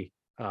Kitanawasi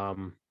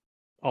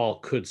all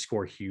could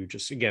score huge.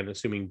 Just again,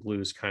 assuming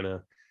Blues kind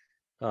of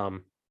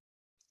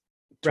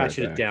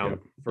ratchet it down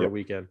for a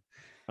weekend.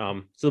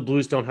 So the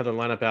Blues don't have their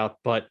lineup out,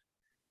 but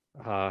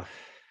and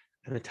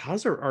the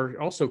Taz are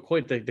also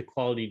quite the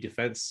quality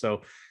defense.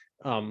 So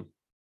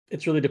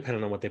it's really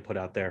dependent on what they put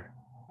out there.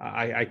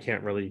 I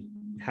can't really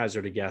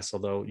hazard a guess,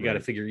 although you got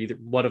to figure either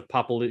one of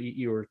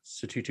Papali'i or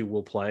Satutu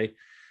will play.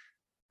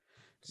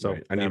 So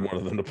I need one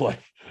of them to play.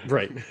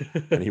 Right.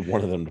 I need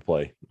one of them to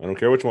play. I don't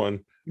care which one.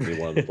 I need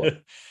one of them to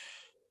play.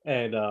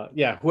 And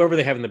whoever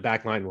they have in the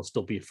back line will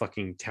still be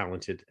fucking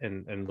talented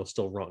and will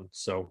still run.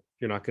 So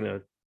you're not going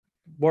to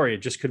worry.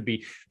 It just could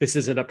be, this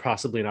isn't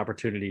possibly an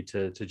opportunity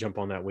to jump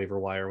on that waiver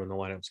wire when the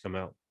lineups come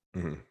out.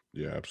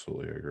 Yeah,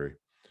 absolutely. I agree.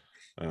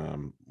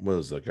 What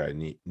is that guy?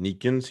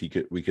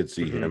 Neekins? We could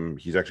see him.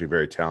 He's actually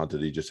very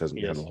talented. He just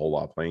hasn't had a whole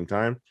lot of playing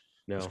time.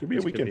 No, this could be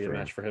a weekend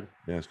for him.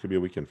 Yeah, this could be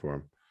a weekend for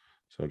him.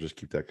 So just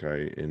keep that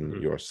guy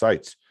in your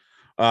sights.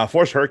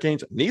 Force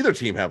Hurricanes. Neither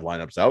team have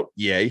lineups out.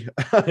 Yay.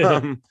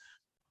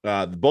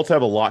 Both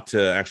have a lot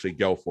to actually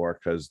go for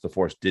because the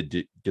Force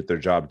did get their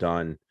job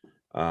done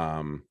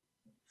on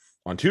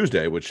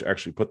Tuesday, which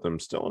actually put them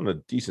still in a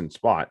decent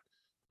spot.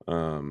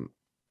 So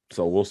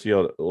we'll see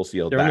how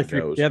that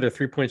goes. Yeah, they're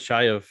 3 points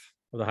shy of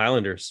the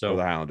Highlanders. So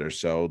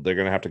they're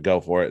gonna have to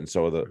go for it, and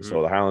so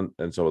the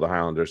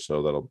Highlanders.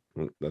 So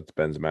that's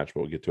Ben's match. But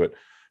we'll get to it.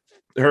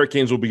 The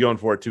Hurricanes will be going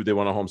for it too. They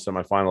want a home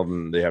semifinal,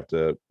 and they have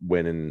to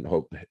win and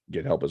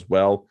get help as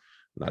well.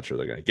 I'm not sure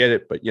they're gonna get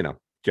it, but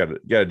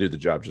gotta do the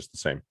job just the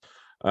same.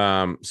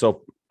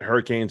 So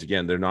Hurricanes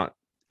again, they're not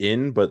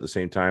in, but at the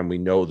same time, we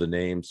know the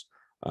names.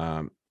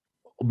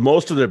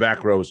 Most of their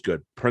back row is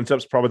good.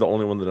 Princep's probably the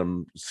only one that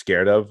I'm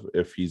scared of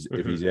if he's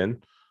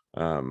in.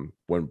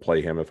 Wouldn't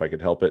play him if I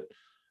could help it.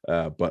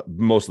 But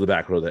most of the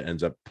back row that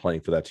ends up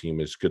playing for that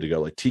team is good to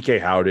go. Like TK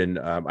Howden.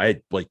 I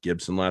had Blake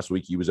Gibson last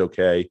week. He was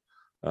okay.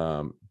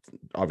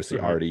 Obviously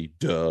Artie,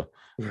 duh.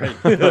 Right.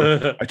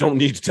 I don't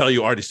need to tell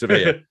you Artie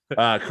Surveyor.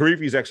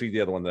 Karifi is actually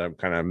the other one that I'm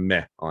kind of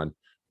meh on.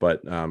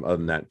 But other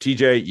than that,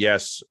 TJ,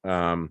 yes.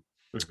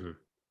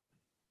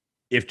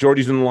 If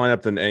Jordy's in the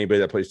lineup, then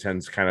anybody that plays 10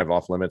 is kind of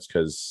off limits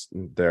because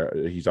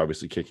he's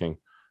obviously kicking.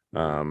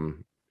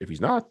 If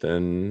he's not,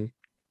 then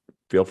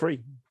feel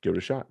free, give it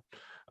a shot.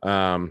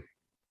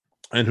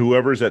 And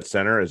whoever's at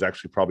center is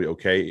actually probably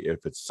okay.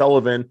 If it's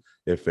Sullivan,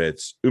 if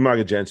it's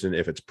Umaga Jensen,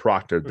 if it's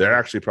Proctor, they're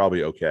actually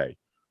probably okay.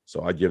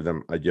 So I give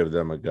them a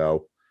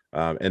go.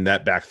 And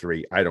that back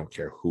three, I don't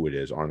care who it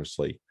is,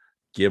 honestly.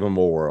 Give them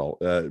a whirl,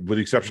 with the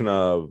exception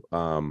of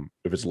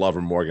if it's Love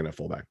or Morgan at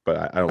fullback.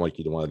 But I don't like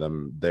either one of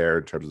them there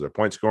in terms of their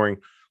point scoring.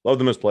 Love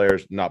them as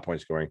players, not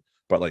point scoring.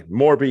 But like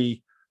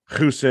Morby,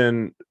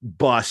 Husin,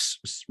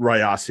 Bus,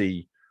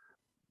 Rayasi,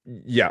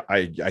 yeah,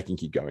 I can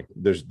keep going.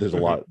 There's a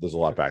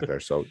lot back there.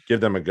 So give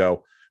them a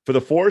go. For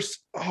the Force,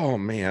 oh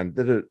man,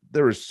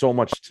 there is so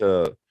much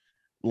to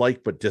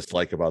like but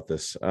dislike about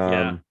this.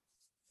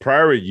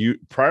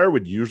 Pryor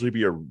would usually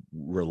be a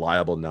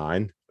reliable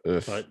 9.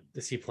 But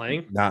is he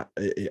playing? Not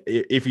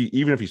if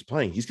he's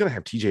playing, he's gonna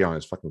have TJ on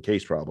his fucking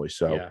case probably.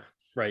 So yeah,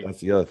 right. That's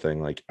the other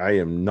thing. Like I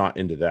am not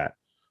into that.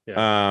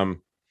 Yeah.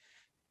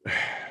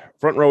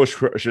 Front row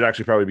should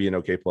actually probably be an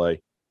okay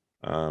play.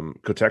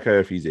 Koteka,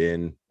 if he's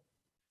in,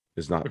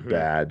 is not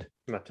bad.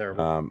 Not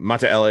terrible.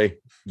 Mata LA,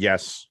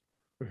 yes.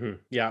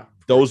 Yeah.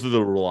 Those are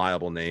the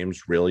reliable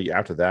names, really.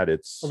 After that,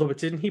 it's although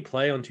didn't he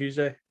play on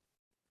Tuesday?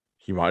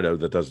 He might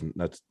have.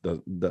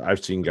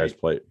 I've seen guys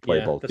play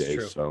both days.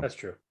 True. So that's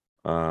true.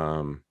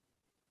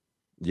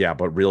 Yeah,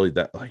 but really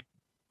that like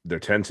their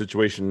 10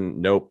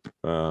 situation, nope.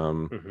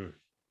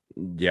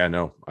 Yeah,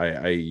 no,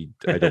 I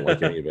don't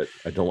like any of it.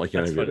 I don't like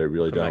any of it. I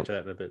really don't. Back to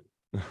that in a bit.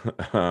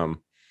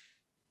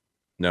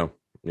 No.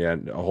 Yeah,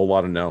 a whole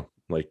lot of no.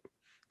 Like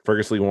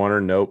Fergus Lee Warner,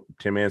 nope.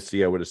 Tim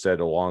Anstey, I would have said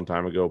a long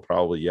time ago,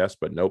 probably yes,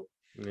 but nope.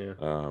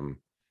 Yeah.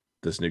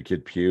 This new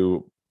kid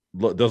Pugh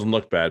doesn't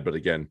look bad, but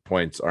again,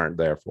 points aren't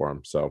there for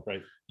him. So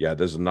Right. yeah,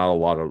 there's not a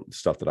lot of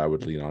stuff that I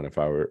would lean on if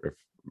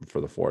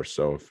for the Force.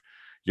 So if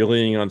you're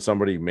leaning on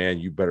somebody, man,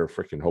 you better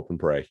freaking hope and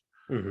pray.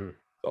 Mm-hmm.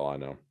 That's all I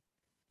know.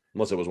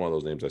 Unless it was one of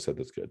those names I said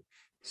that's good.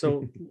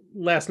 So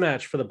last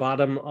match for the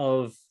bottom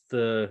of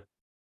the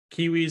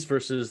Kiwis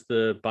versus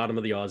the bottom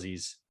of the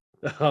Aussies.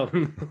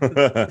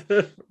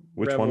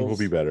 Which Rebels, one will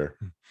be better?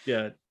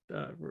 Yeah,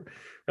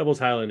 Rebels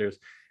Highlanders.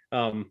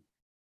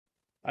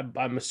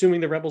 I'm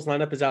assuming the Rebels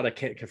lineup is out. I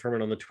can't confirm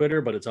it on the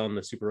Twitter, but it's on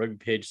the Super Rugby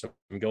page, so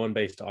I'm going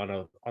based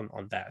on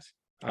that.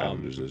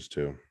 Islanders is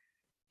too.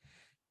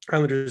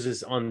 Highlanders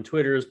is on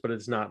Twitter's, but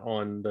it's not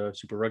on the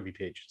Super Rugby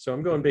page, so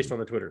I'm going based on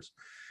the Twitters.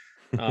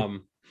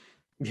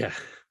 Yeah,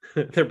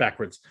 they're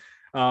backwards.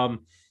 For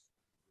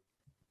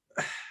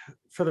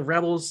the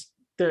Rebels,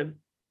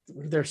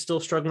 they're still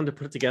struggling to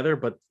put it together,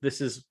 but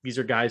these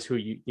are guys who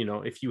you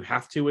know if you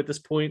have to at this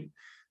point,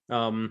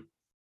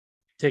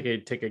 take a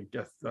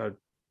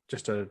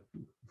just a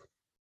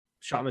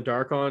shot in the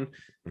dark on.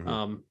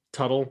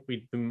 Tuttle.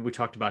 We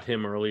talked about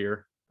him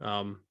earlier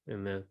in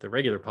the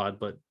regular pod,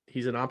 but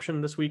he's an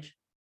option this week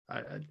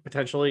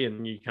potentially,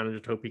 and you kind of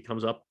just hope he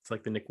comes up. It's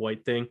like the Nick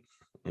White thing.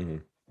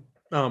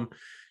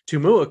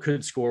 Tumua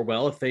could score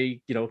well if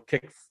they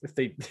if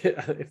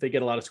they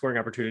get a lot of scoring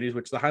opportunities,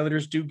 which the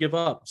Highlanders do give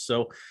up.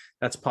 So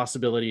that's a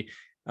possibility.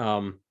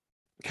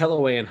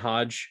 Kellaway and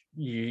Hodge,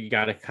 you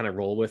got to kind of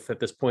roll with at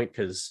this point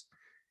because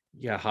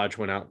Hodge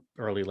went out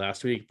early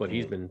last week, but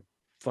he's been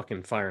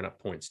fucking firing up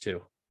points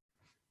too.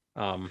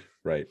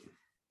 Right.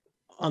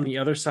 On the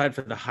other side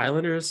for the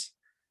Highlanders,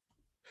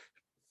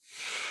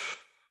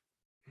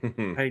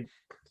 I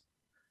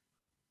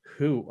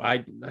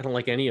don't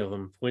like any of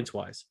them points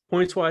wise.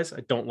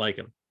 I don't like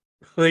them.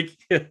 Like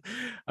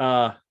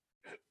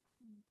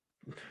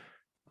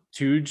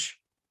Tuge,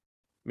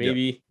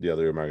 maybe. Yep. The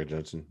other Margaret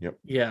Johnson. Yep.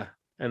 Yeah.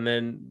 And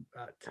then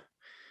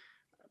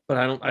but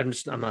I'm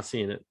not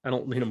seeing it. I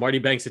don't, Marty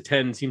Banks at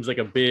 10 seems like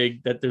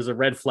there's a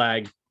red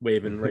flag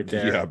waving right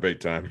there. Yeah, big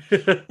time.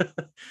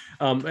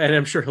 And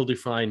I'm sure he'll do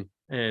fine.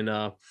 And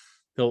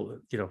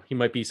he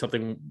might be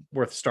something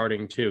worth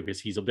starting too,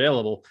 because he's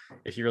available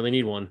if you really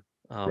need one.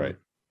 Right.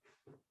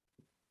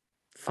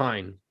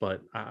 Fine,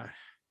 but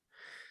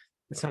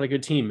it's not a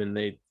good team, and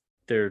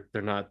they're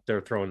not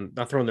throwing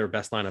their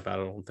best lineup out,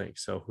 I don't think.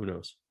 So who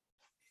knows?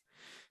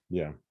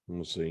 Yeah,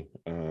 we'll see.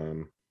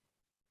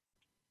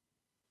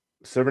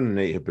 7 and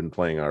 8 have been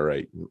playing all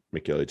right.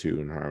 McKelly too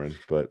and Harmon,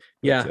 but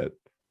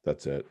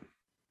that's it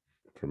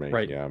for me.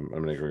 Right. Yeah, I'm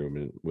in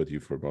agreement with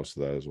you for most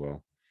of that as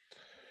well.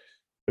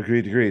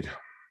 Agreed.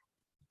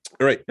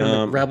 All right. And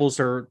the Rebels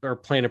are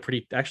playing a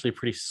pretty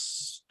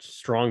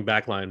strong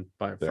backline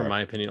from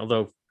my opinion,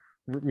 although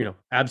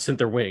absent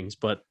their wings,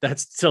 but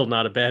that's still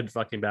not a bad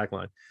fucking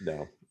backline.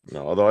 No.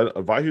 Although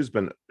Vahu's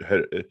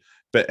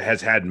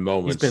has had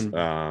moments.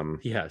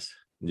 He has.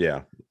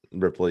 Yeah.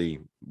 Ripley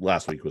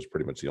last week was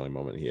pretty much the only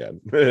moment he had.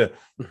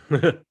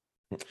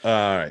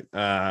 All right.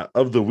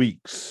 Of the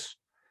weeks.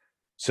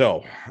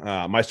 So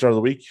my start of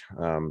the week,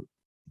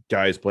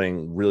 guy is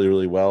playing really,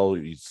 really well.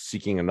 He's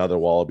seeking another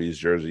Wallabies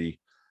jersey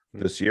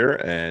this year,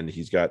 and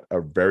he's got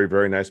a very,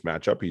 very nice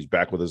matchup. He's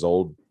back with his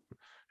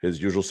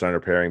usual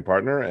center pairing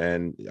partner,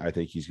 and I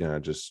think he's going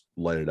to just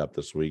light it up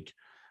this week.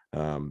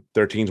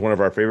 13 is one of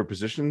our favorite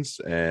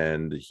positions,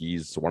 and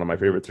he's one of my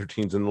favorite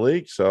 13s in the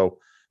league. So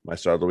my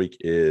start of the week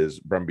is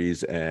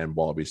Brumbies and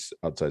Wallabies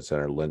outside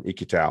center, Lynn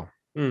Ikitau.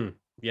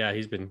 Yeah,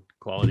 he's been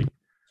quality.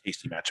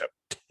 Tasty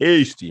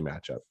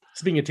matchup.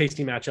 Speaking of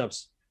tasty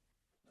matchups,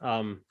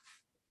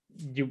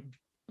 you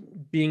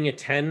being a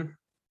 10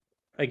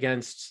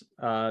 against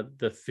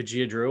the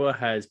Figia Drua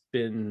has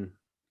been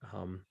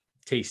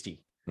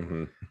tasty.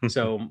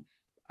 So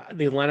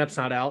the lineup's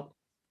not out,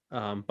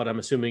 but I'm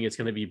assuming it's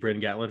going to be Bryn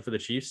Gatlin for the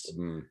Chiefs,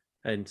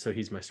 and so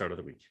he's my start of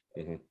the week.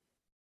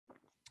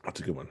 That's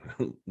a good one.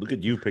 Look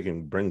at you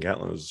picking Bryn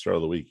Gatlin as the start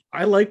of the week.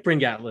 I like Bryn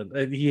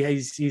Gatlin.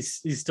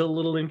 He's still a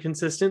little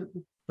inconsistent,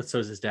 but so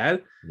is his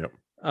dad. Yep.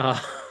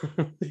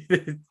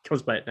 It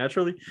comes by it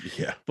naturally.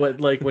 Yeah. But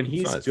like when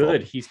he's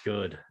good, he's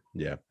good.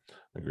 Yeah.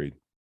 Agreed.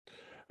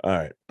 All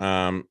right.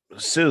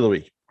 Sit of the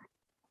week.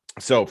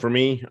 So for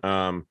me,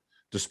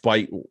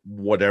 despite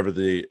whatever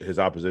his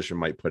opposition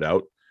might put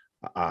out,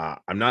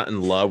 I'm not in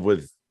love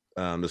with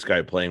this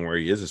guy playing where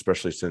he is,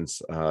 especially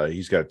since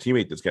he's got a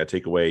teammate that's got to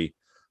take away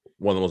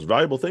one of the most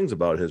valuable things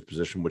about his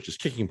position, which is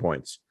kicking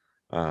points.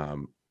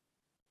 Don't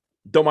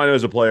mind him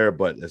as a player,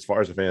 but as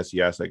far as a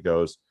fantasy asset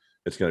goes,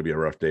 it's going to be a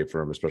rough day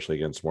for him, especially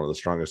against one of the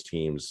strongest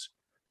teams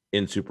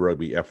in Super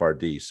Rugby,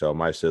 FRD. So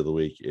my sit of the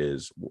week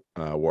is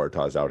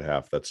Waratah's out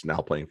half that's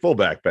now playing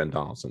fullback, Ben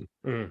Donaldson.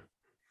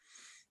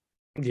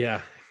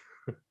 Yeah.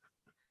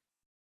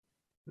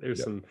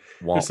 There's some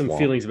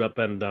feelings about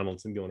Ben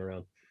Donaldson going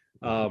around.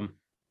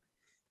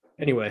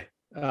 Anyway,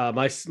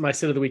 my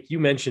sit of the week, you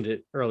mentioned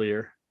it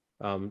earlier.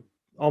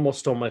 Almost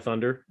stole my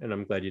thunder, and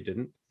I'm glad you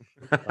didn't.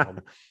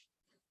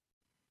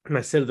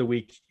 My sit of the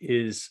week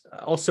is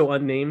also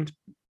unnamed,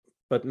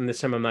 but in this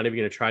time I'm not even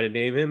going to try to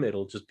name him.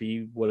 It'll just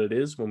be what it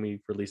is when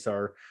we release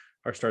our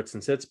starts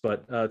and sits.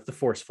 But it's the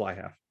forced fly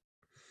half.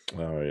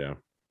 Oh yeah,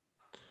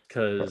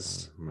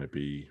 because might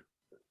be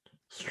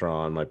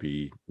Strawn, might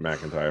be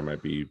McIntyre,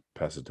 might be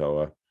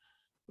Pasatoa.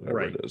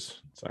 Whatever it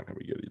is, it's not going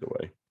to be good either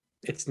way.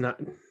 It's not.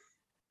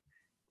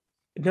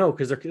 No,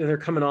 because they're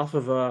coming off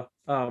of a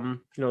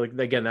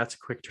again, that's a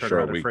quick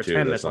turnaround. For a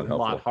 10, that's a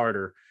lot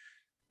harder.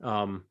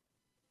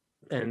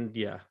 And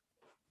yeah,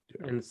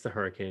 and it's the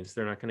Hurricanes.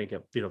 They're not going to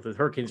get, the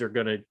Hurricanes are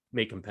going to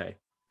make them pay.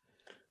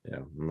 Yeah,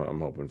 I'm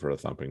hoping for a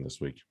thumping this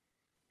week.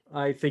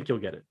 I think you'll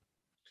get it.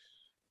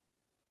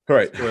 All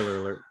right. Spoiler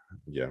alert.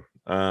 Yeah.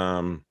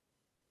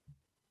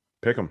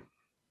 Pick them.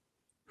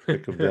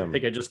 Pick of them. I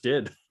think I just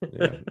did.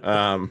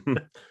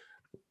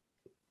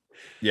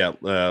 Yeah.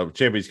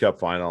 Champions Cup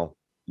final.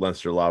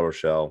 Leinster, La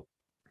Rochelle.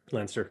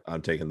 Leinster.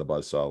 I'm taking the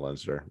buzzsaw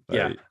Leinster.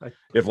 Yeah.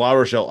 If La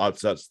Rochelle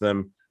upsets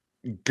them,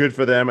 good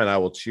for them, and I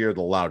will cheer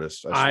the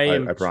loudest. I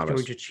promise.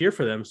 Going to cheer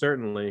for them,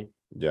 certainly.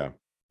 Yeah.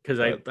 Because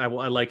I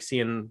like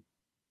seeing,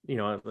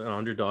 an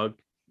underdog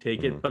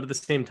take it, but at the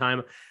same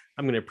time,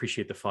 I'm going to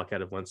appreciate the fuck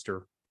out of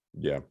Leinster.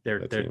 Yeah. Their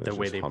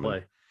way they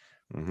play.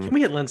 Mm-hmm. Can we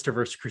get Leinster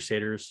versus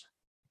Crusaders?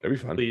 That'd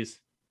be fun. Please.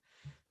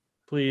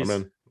 I'm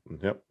in.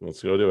 Yep.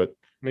 Let's go do it.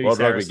 Maybe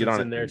Saracens get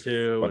on in there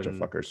too. Bunch of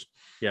fuckers.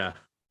 Yeah.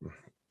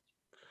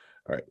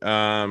 All right.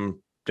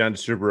 Down to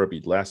Super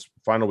Rugby.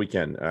 Final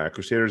weekend.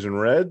 Crusaders and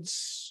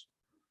Reds.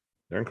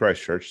 They're in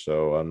Christchurch,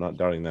 so I'm not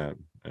doubting that.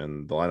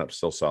 And the lineup's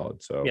still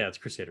solid. So yeah, it's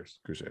Crusaders.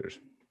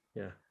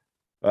 Yeah.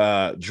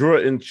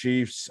 Drua and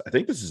Chiefs. I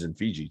think this is in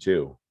Fiji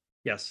too.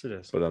 Yes, it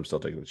is. But I'm still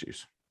taking the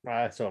Chiefs.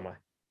 So am I.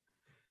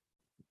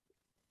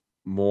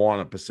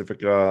 Moana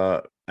Pacific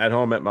at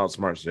home at Mount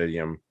Smart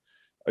Stadium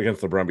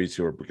against the Brumbies,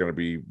 who are going to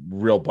be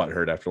real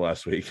butthurt after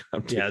last week.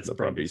 It's the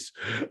Brumbies.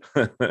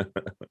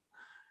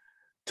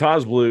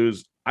 Taz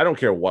Blues. I don't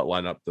care what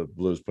lineup the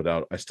Blues put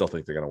out. I still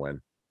think they're going to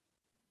win.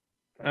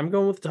 I'm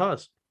going with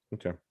Taz.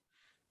 Okay.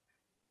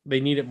 They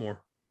need it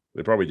more.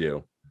 They probably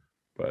do,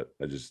 but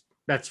I just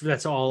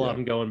that's all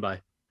I'm going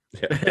by.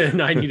 Yeah.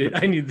 And I need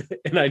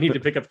to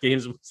pick up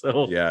games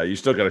myself. Yeah, you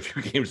still got a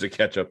few games to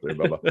catch up there,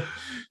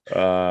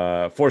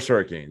 Bubba. Force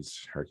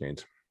Hurricanes.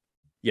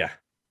 Yeah.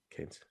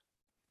 Canes.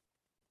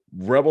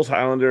 Rebels,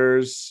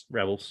 Highlanders.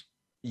 Rebels.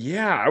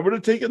 Yeah, I would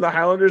have taken the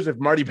Highlanders if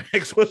Marty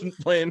Banks wasn't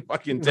playing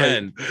fucking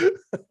 10. Right.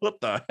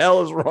 What the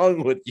hell is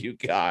wrong with you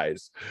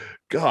guys?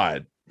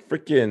 God,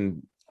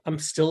 freaking I'm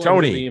still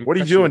Tony. What are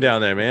you doing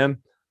down there, man?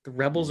 The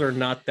Rebels are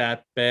not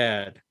that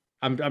bad.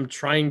 I'm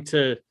trying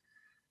to.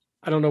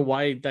 I don't know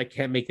why I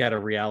can't make that a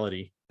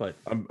reality, but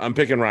I'm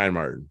picking Ryan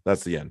Martin.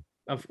 That's the end.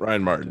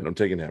 Ryan Martin. I'm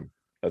taking him.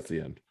 That's the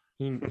end.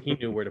 He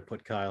knew where to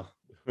put Kyle.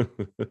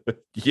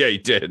 Yeah, he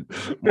did.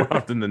 More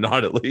often than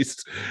not, at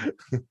least.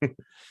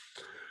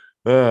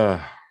 All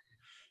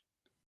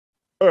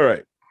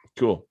right.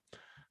 Cool.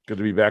 Good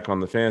to be back on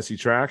the fantasy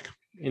track.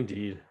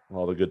 Indeed.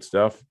 All the good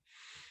stuff.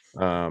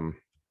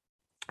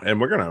 And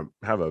we're gonna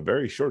have a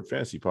very short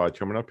fantasy pod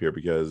coming up here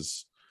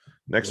because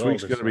next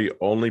week's gonna be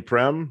only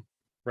Prem.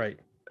 Right.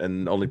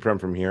 And only Prem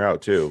from here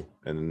out too.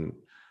 And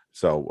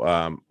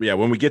so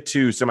when we get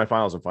to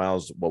semifinals and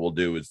finals, what we'll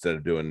do instead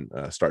of doing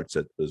start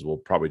set is we'll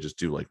probably just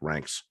do like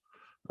ranks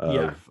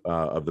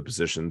of the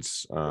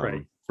positions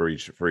for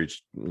each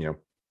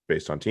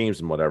based on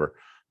teams and whatever.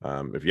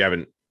 If you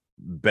haven't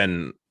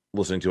been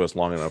listening to us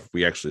long enough,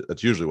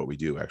 that's usually what we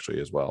do actually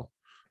as well.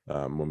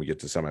 When we get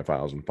to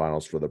semifinals and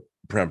finals for the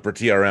Prem for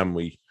TRM,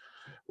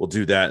 we'll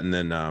do that. And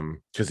then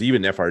because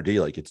even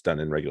FRD, like it's done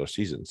in regular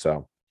season.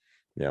 So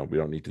we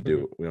don't need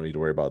to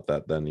worry about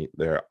that then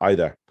there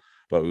either,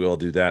 but we will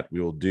do that.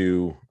 We will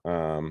do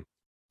the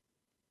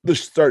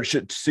start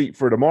sheet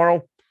for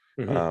tomorrow.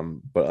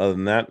 But other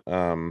than that,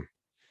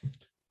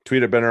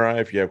 tweet at Ben or I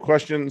if you have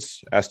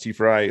questions, ask T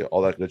Fry,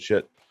 all that good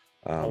shit.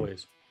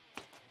 Always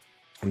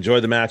enjoy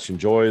the match,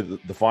 enjoy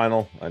the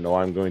final. I know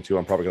I'm going to.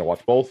 I'm probably going to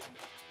watch both.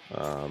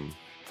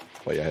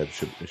 But yeah, it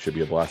should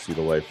be a blast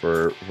either way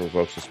for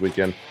folks this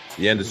weekend.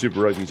 The end of Super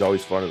Rugby is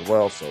always fun as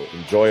well. So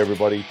enjoy,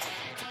 everybody.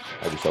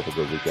 Have yourself a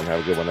good weekend.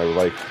 Have a good one,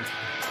 everybody.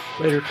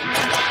 Later.